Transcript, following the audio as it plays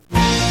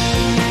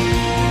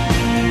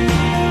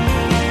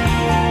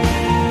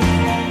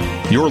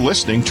You're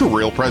listening to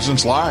Real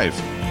Presence Live.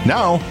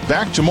 Now,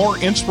 back to more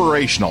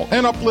inspirational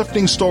and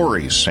uplifting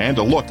stories and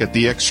a look at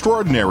the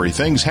extraordinary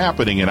things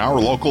happening in our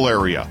local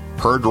area.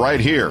 Heard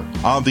right here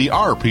on the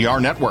RPR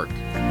Network.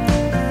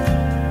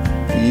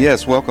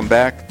 Yes, welcome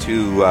back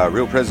to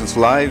Real Presence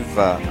Live.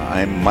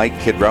 I'm Mike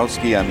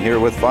Kidrowski. I'm here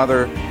with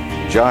Father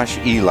Josh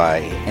Eli,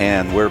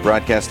 and we're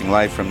broadcasting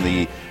live from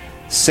the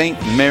St.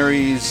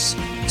 Mary's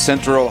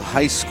Central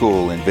High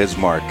School in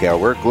Bismarck.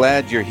 We're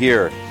glad you're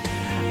here.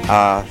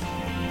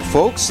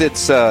 Folks,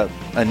 it's a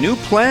new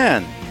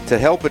plan to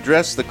help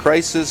address the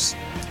crisis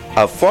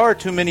of far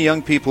too many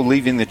young people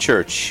leaving the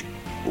church.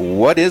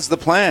 What is the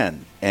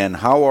plan, and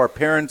how are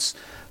parents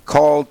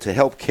called to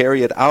help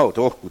carry it out?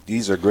 Oh,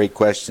 these are great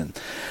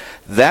questions.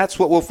 That's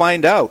what we'll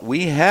find out.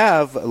 We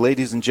have,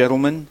 ladies and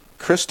gentlemen,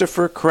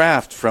 Christopher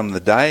Kraft from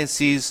the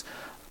Diocese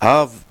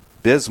of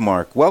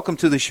Bismarck. Welcome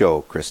to the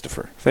show,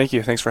 Christopher. Thank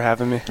you. Thanks for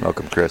having me.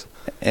 Welcome, Chris.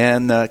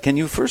 And can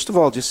you first of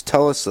all just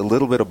tell us a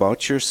little bit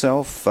about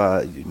yourself,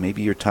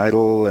 maybe your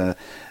title,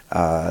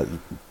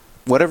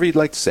 whatever you'd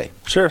like to say.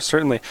 Sure,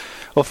 certainly.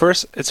 Well,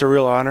 first, it's a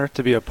real honor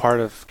to be a part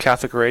of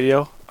Catholic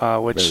Radio,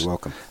 which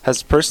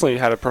has personally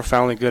had a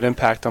profoundly good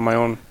impact on my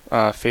own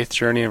faith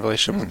journey and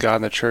relationship with God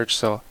and the church.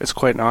 So it's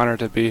quite an honor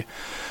to be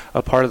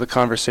a part of the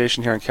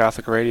conversation here on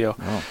Catholic Radio.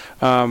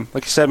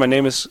 Like you said, my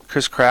name is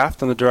Chris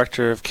Kraft. I'm the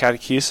Director of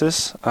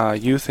Catechesis,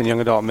 Youth and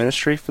Young Adult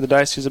Ministry for the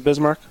Diocese of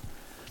Bismarck.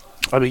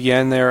 I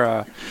began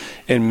there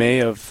in May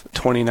of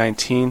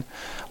 2019.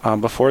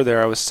 Before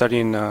there, I was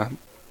studying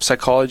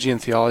psychology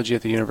and theology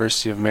at the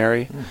University of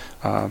Mary,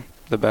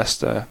 the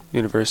best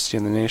university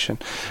in the nation.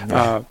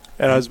 And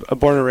I was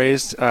born and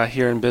raised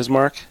here in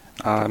Bismarck.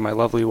 My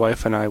lovely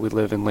wife and I, we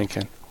live in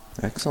Lincoln.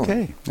 Excellent.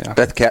 Okay. Yeah.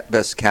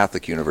 Best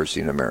Catholic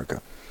university in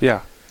America.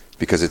 Yeah.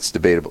 Because it's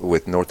debatable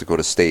with North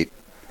Dakota State,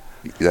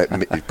 that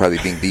probably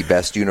being the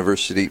best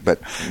university, but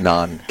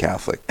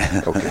non-Catholic.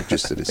 Okay,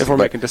 just it is. If we're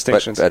making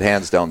distinctions. But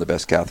hands down the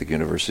best Catholic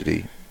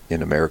university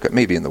in America,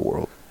 maybe in the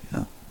world.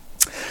 Yeah.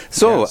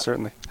 So, yeah,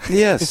 certainly.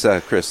 Yes,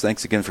 Chris,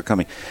 thanks again for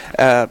coming.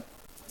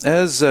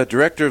 As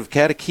Director of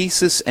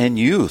Catechesis and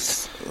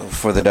Youth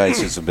for the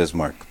Diocese of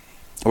Bismarck,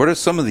 what are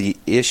some of the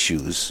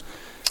issues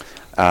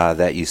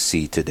that you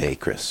see today,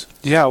 Chris?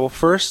 Yeah, well,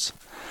 first,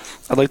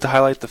 I'd like to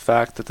highlight the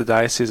fact that the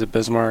Diocese of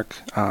Bismarck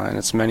and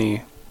its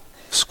many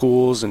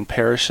schools and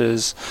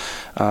parishes,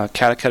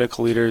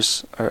 catechetical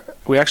leaders,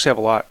 we actually have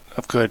a lot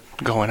of good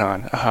going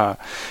on.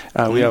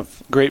 We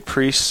have great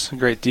priests,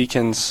 great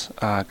deacons,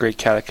 great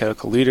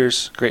catechetical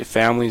leaders, great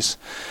families,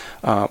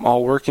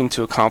 all working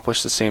to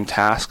accomplish the same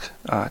task,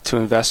 to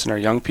invest in our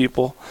young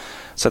people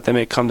so that they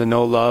may come to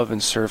know, love,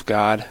 and serve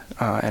God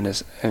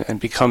and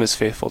become His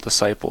faithful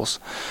disciples.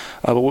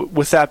 But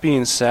with that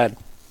being said,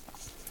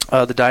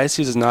 the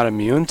diocese is not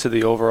immune to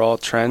the overall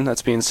trend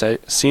that's being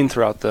seen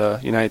throughout the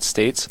United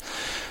States.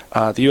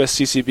 The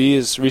USCCB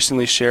has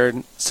recently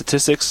shared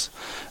statistics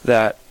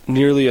that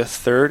nearly a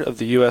third of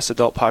the U.S.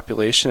 adult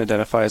population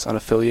identify as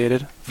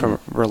unaffiliated from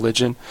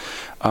religion.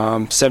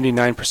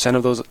 79%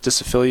 of those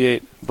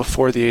disaffiliate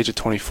before the age of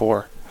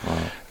 24.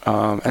 Wow.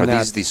 Are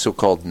these the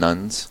so-called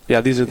nuns?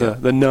 Yeah, these are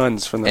the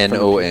nuns from the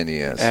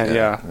N-O-N-E-S.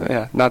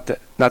 Yeah, not the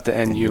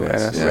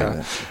N-U-N-S.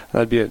 Yeah.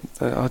 That'd be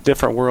a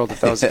different world if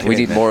that was the case. We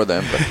need more of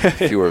them, but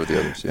fewer of the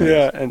others.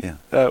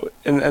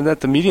 And that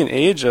the median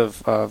age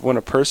of when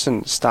a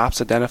person stops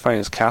identifying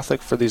as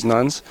Catholic for these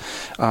nuns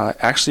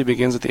actually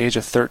begins at the age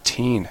of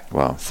 13.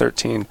 Wow.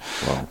 13.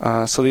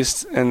 Wow. So the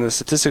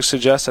statistics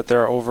suggest that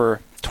there are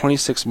over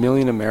 26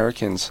 million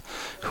Americans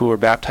who are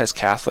baptized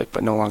Catholic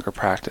but no longer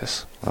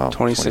practice. Wow,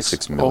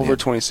 26 million. Over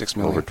 26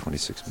 million. Over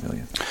 26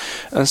 million.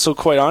 And so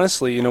quite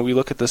honestly, we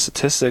look at the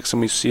statistics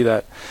and we see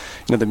that,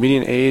 the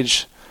median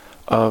age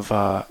of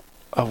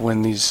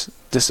when these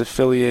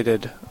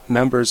disaffiliated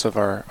members of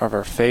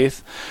our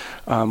faith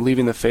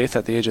leaving the faith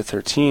at the age of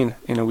 13,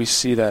 we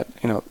see that,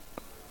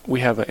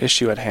 we have an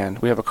issue at hand.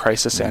 We have a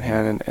crisis at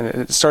hand, and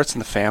it starts in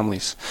the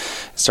families.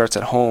 It starts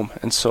at home.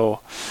 And so,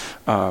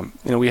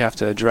 we have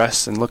to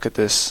address and look at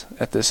this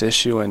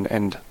issue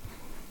and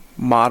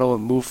model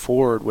and move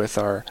forward with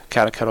our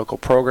catechetical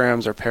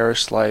programs, our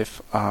parish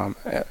life,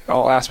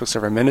 all aspects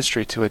of our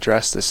ministry to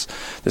address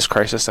this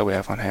crisis that we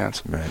have on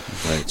hand. Right.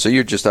 So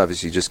you're just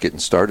obviously just getting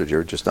started.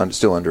 You're just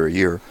still under a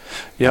year.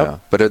 Yep.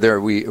 But are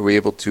we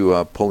able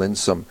to pull in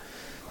some?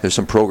 There's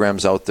some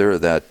programs out there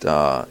that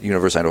I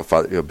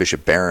know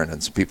Bishop Barron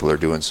and some people are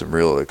doing some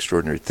real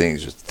extraordinary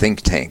things,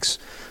 think tanks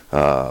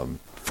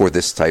for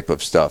this type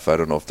of stuff. I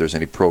don't know if there's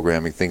any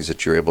programming things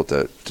that you're able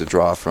to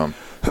draw from,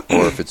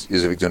 or if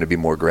is it going to be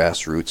more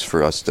grassroots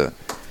for us to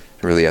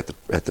really at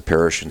the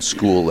parish and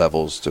school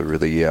levels to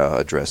really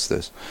address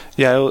this.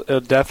 Yeah, it'll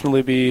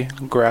definitely be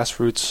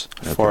grassroots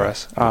for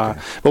us.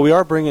 But we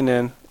are bringing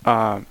in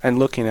and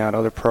looking at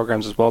other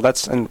programs as well.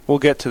 And we'll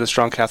get to the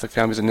Strong Catholic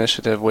Families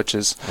Initiative, which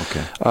is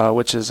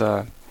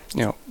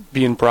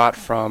being brought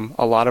from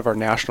a lot of our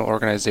national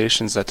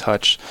organizations that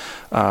touch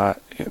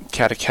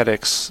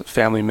catechetics,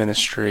 family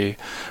ministry,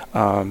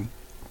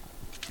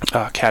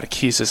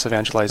 catechesis,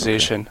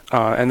 evangelization,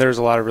 and there's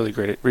a lot of really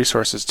great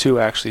resources too,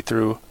 actually,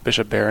 through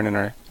Bishop Barron and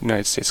our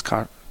United States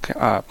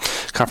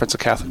Conference of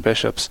Catholic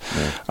Bishops,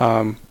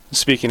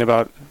 speaking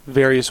about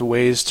various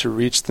ways to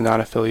reach the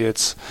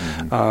non-affiliates,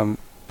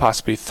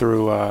 possibly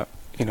through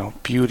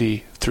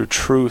beauty, through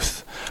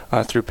truth,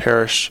 through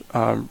parish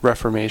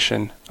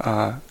reformation,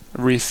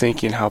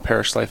 rethinking how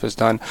parish life is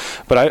done.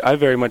 But I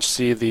very much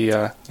see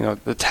the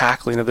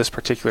tackling of this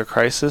particular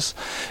crisis.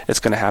 It's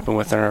going to happen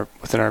within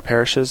our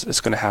parishes.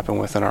 It's going to happen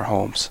within our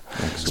homes,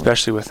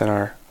 especially within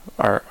our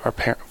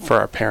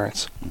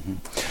parents.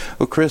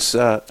 Well, Chris,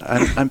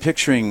 I'm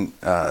picturing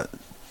our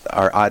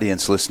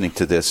audience listening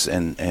to this,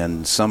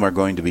 and some are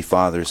going to be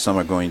fathers, some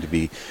are going to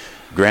be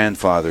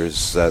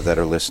grandfathers that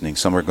are listening,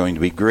 some are going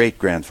to be great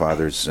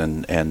grandfathers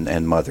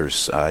and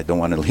mothers. I don't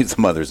want to leave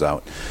the mothers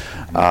out,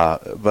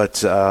 but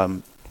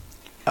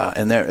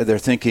they're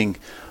thinking,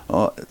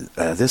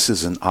 this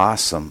is an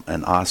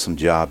awesome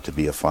job to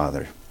be a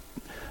father.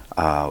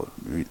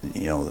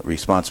 The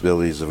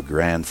responsibilities of a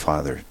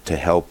grandfather to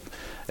help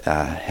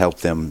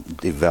them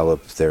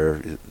develop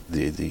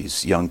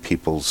these young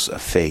people's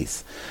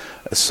faith.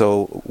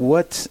 So,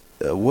 what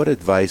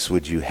advice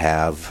would you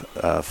have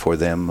for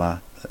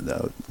them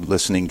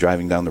listening,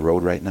 driving down the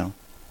road right now?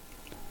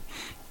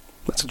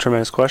 That's a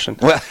tremendous question.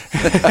 Well,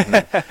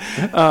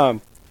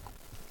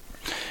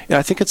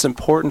 I think it's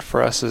important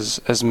for us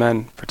as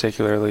men,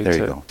 particularly,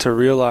 to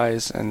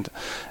realize and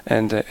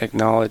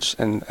acknowledge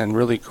and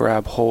really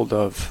grab hold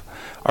of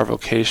our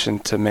vocation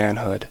to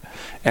manhood,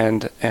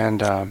 and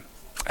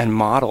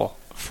model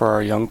for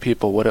our young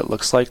people what it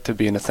looks like to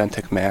be an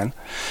authentic man,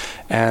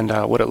 and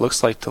what it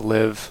looks like to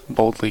live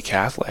boldly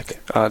Catholic.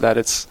 That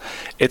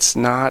it's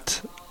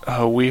not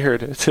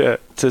weird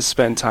to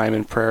spend time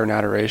in prayer and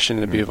adoration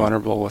and to be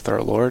vulnerable with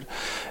our Lord,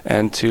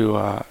 and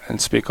to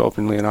speak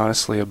openly and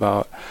honestly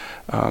about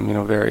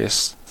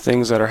various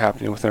things that are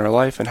happening within our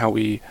life and how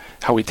we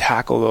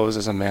tackle those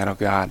as a man of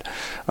God.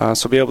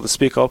 So be able to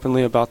speak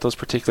openly about those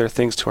particular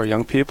things to our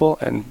young people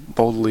and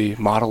boldly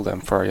model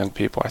them for our young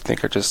people, I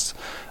think, are just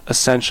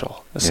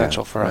essential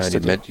for us to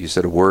do. You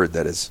said a word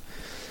that is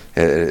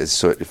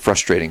so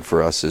frustrating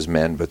for us as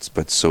men,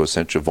 but so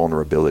essential: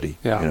 vulnerability,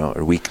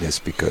 or weakness,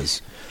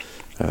 because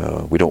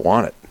we don't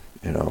want it.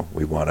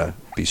 We want to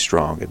be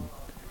strong and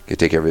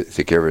take care of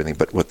everything.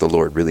 But what the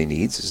Lord really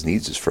needs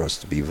is for us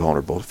to be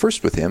vulnerable,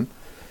 first with Him,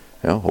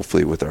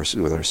 hopefully with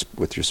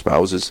your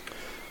spouses,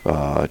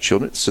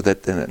 children, so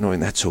that knowing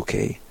that's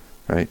okay,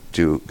 right?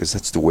 Because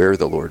that's where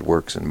the Lord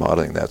works in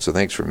modeling that. So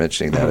thanks for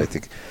mentioning that. I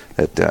think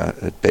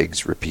that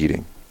begs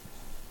repeating.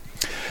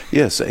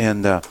 Yes,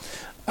 and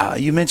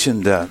you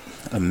mentioned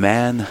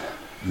men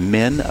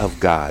of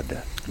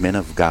God,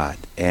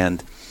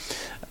 and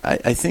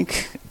I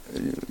think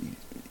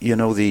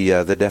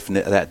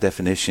that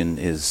definition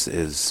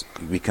is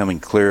becoming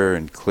clearer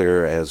and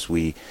clearer as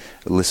we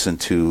listen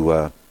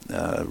to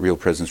Real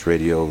Presence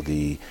Radio,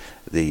 the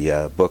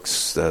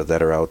books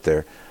that are out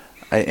there,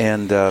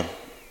 and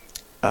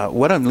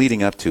what I'm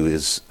leading up to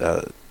is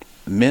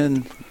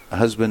men,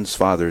 husbands,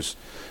 fathers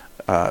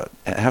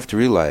have to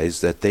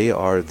realize that they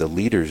are the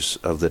leaders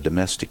of the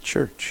domestic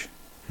church,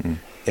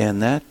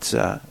 and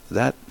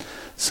that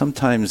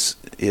sometimes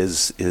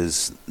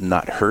is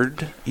not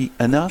heard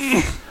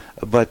enough.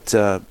 But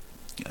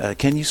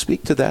can you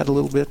speak to that a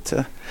little bit?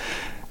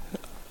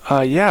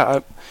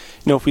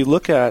 If we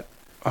look at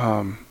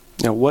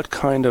what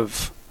kind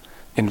of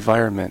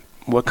environment,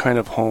 what kind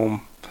of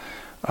home,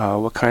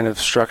 what kind of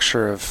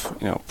structure of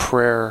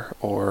prayer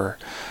or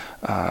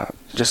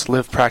just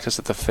live practice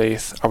of the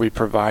faith are we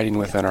providing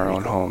within our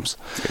own homes?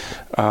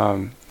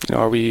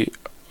 Are we,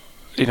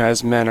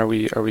 as men, are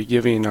we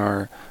giving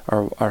our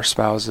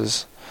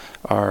spouses,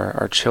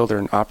 our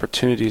children,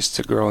 opportunities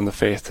to grow in the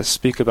faith, to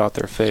speak about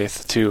their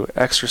faith, to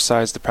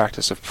exercise the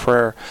practice of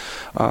prayer?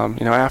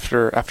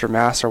 After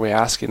Mass, are we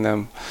asking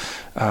them,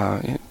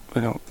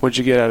 what'd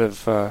you get out of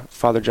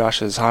Father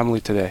Josh's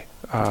homily today?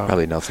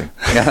 Probably nothing.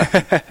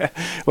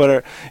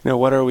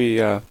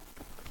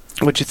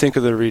 What'd you think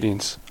of the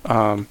readings?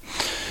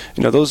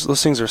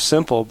 Those things are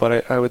simple,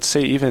 but I would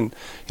say even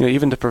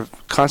to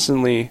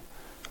constantly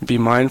be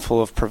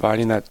mindful of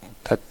providing that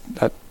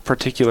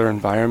particular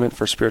environment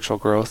for spiritual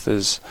growth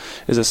is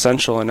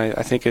essential. And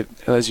I think it,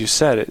 as you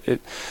said,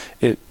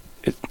 it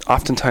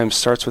oftentimes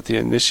starts with the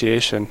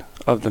initiation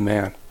of the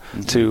man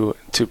to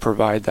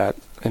provide that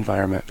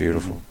environment.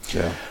 Beautiful.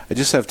 Yeah. I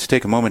just have to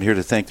take a moment here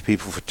to thank the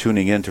people for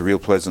tuning in to Real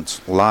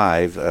Presence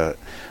Live.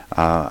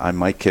 I'm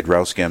Mike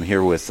Kidrowski. I'm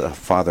here with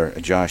Father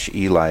Josh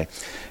Eli,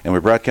 and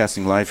we're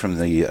broadcasting live from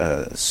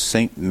the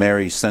St.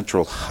 Mary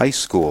Central High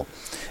School.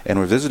 And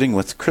we're visiting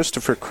with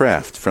Christopher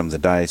Kraft from the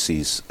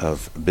Diocese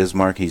of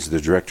Bismarck. He's the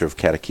Director of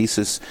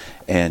Catechesis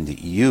and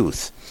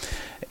Youth.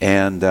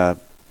 And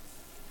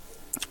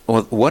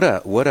what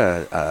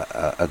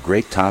a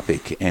great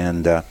topic.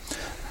 And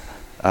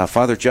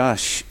Father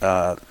Josh,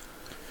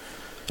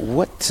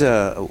 what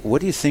do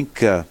you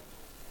think?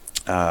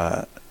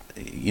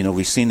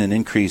 We've seen an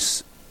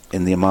increase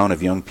in the amount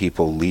of young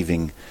people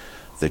leaving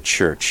the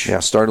church.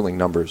 Yeah, startling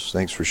numbers.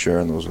 Thanks for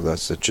sharing those with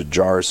us. It should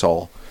jar us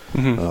all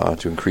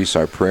to increase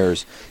our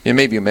prayers.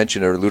 Maybe you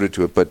mentioned or alluded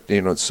to it, but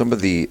some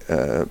of the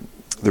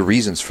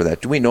reasons for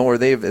that. Do we know, or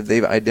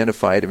they've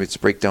identified? It's a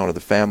breakdown of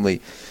the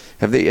family.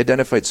 Have they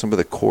identified some of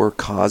the core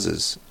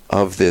causes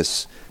of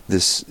this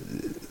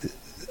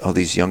all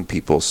these young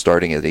people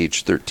starting at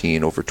age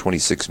 13, over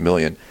 26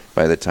 million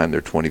by the time they're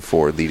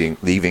 24,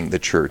 leaving the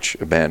church,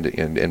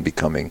 abandoned and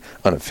becoming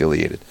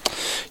unaffiliated?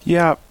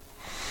 Yeah.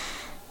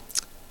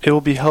 It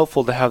will be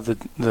helpful to have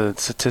the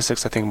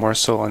statistics, I think, more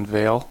so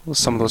unveil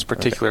some of those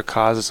particular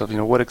causes of,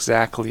 what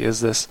exactly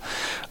is this?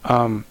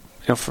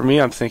 For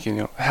me, I'm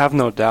thinking, have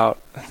no doubt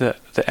that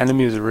the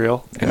enemy is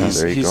real, and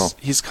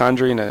he's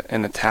conjuring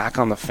an attack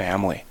on the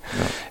family.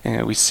 Yeah.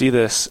 And we see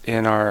this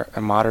in our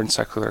modern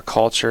secular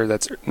culture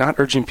that's not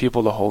urging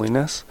people to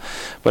holiness,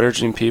 but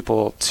urging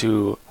people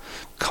to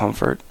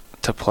comfort,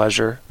 to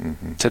pleasure,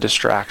 to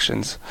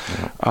distractions.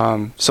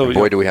 Yeah.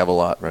 Boy, do we have a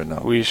lot right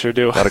now. We sure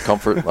do. A lot of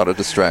comfort, a lot of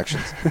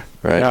distractions.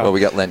 Right? Yeah. Well, we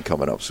got Lent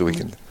coming up, so we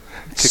can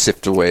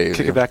sift away,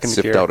 kick it back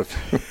into gear. Out a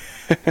few.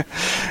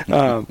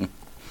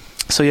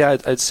 So yeah,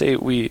 I'd say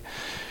we,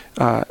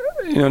 not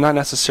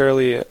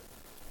necessarily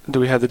do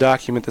we have the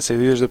document that say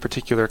these are the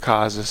particular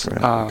causes,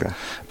 right,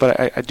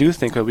 but I do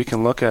think that we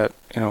can look at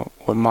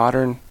what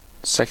modern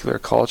secular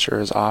culture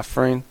is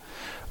offering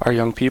our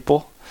young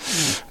people,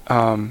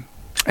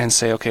 and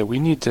say, okay, we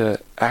need to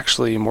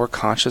actually more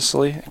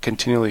consciously and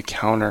continually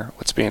counter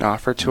what's being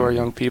offered to our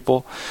young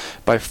people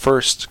by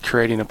first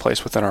creating a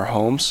place within our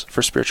homes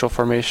for spiritual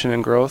formation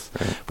and growth,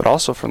 but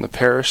also from the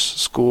parish,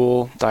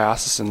 school,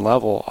 diocesan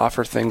level,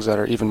 offer things that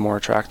are even more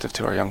attractive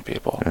to our young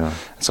people. Yeah.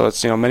 So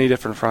it's many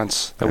different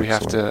fronts that we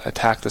have to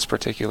attack this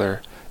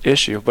particular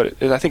issue,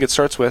 but I think it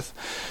starts with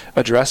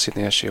addressing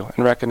the issue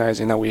and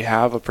recognizing that we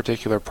have a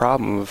particular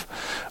problem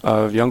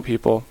of young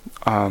people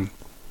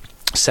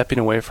stepping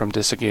away from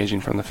disengaging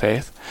from the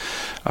faith,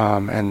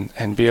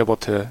 and be able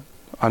to,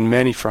 on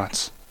many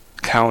fronts,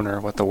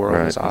 counter what the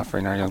world is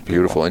offering our young people.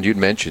 Beautiful. And you'd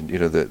mentioned,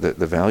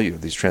 the value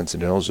of these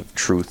transcendentals of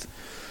truth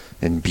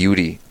and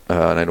beauty.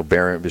 And I know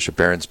Bishop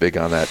Barron's big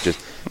on that. Just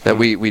that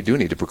we do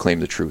need to proclaim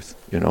the truth.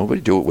 We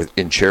do it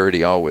in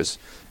charity always,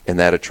 and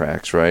that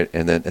attracts, right?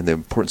 And the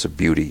importance of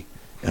beauty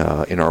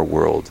in our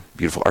world,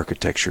 beautiful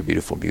architecture,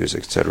 beautiful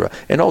music, etc.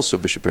 And also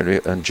Bishop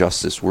Barron on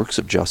justice, works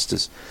of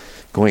justice.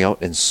 Going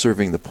out and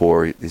serving the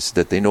poor, is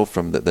that they know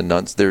from the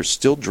nuns, they're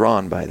still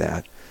drawn by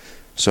that.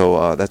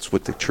 So that's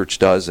what the church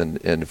does, and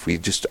if we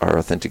just are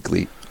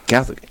authentically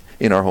Catholic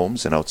in our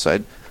homes and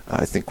outside,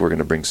 I think we're going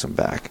to bring some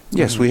back.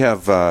 Yes, we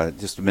have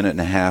just a minute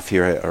and a half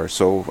here or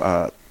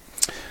so.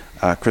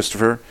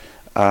 Christopher,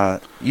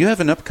 you have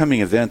an upcoming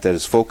event that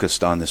is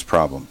focused on this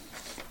problem.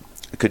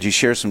 Could you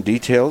share some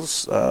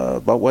details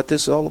about what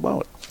this is all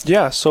about?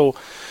 Yeah, so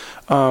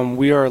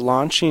we are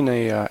launching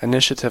a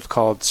initiative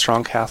called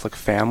Strong Catholic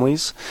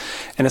Families,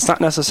 and it's not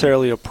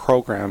necessarily a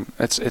program.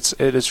 It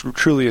is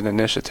truly an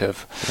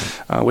initiative,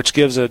 which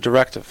gives a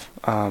directive,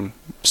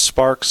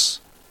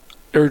 sparks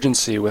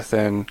urgency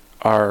within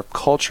our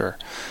culture,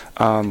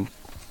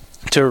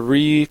 to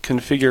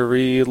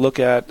reconfigure, look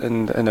at,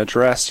 and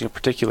address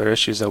particular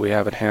issues that we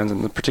have at hand.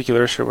 And the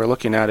particular issue we're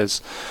looking at is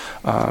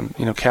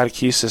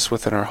catechesis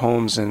within our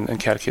homes and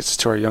catechesis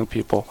to our young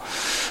people.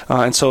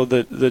 And so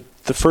the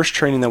first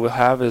training that we'll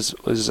have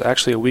is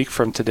actually a week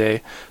from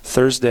today,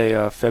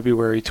 Thursday,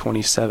 February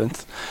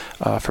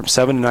 27th, from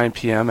 7 to 9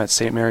 p.m. at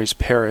St. Mary's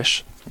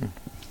Parish.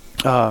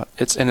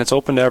 It's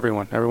open to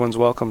everyone. Everyone's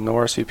welcome. No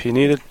RSVP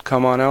needed.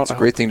 Come on out. It's a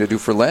great thing to do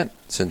for Lent,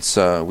 since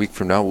a week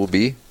from now we'll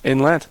be in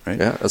Lent. Right?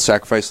 Yeah, a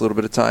sacrifice a little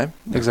bit of time.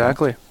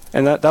 Exactly.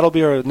 And that'll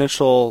be our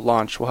initial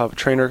launch. We'll have a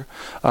trainer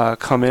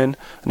come in,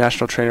 a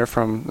national trainer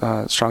from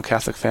Strong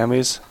Catholic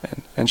Families,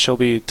 and she'll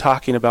be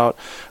talking about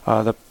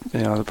the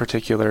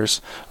particulars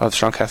of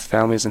Strong Catholic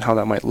Families and how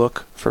that might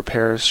look for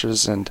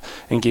parishes and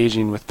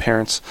engaging with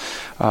parents.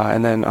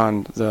 And then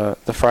on the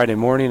Friday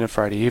morning and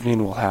Friday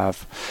evening, we'll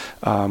have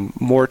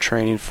more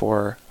training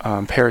for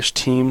parish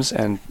teams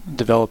and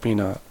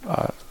developing a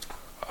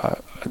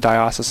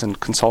diocesan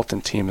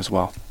consultant team as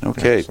well.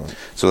 Okay, excellent.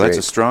 So that's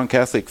a Strong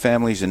Catholic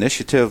Families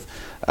initiative,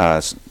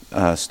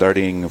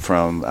 starting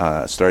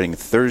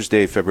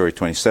Thursday, February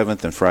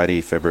 27th, and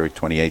Friday, February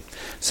 28th,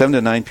 7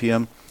 to 9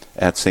 p.m.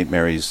 at St.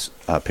 Mary's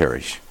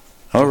Parish.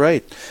 All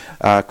right,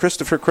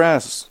 Christopher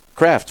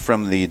Kraft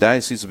from the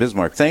Diocese of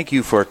Bismarck, thank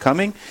you for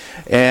coming,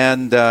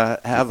 and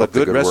have a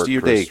good rest of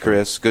your day,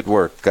 Chris. Good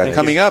work.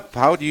 Coming up,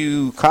 how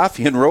do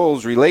coffee and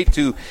rolls relate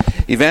to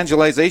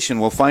evangelization?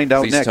 We'll find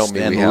out Please next. Tell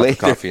me we have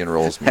coffee and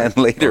rolls. And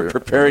later,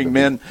 preparing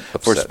men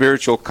for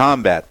spiritual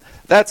combat.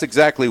 That's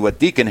exactly what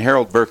Deacon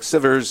Harold Burke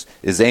Sivers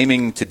is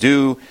aiming to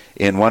do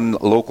in one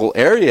local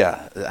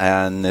area,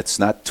 and it's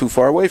not too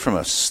far away from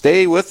us.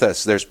 Stay with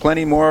us. There's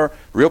plenty more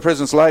Real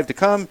Presence Live to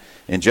come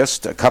in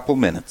just a couple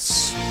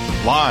minutes.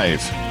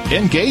 Live,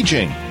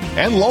 engaging,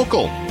 and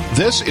local.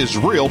 This is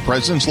Real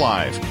Presence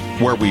Live,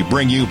 where we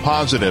bring you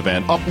positive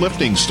and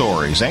uplifting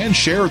stories and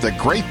share the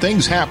great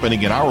things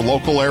happening in our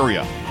local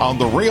area on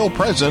the Real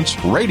Presence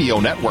Radio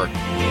Network.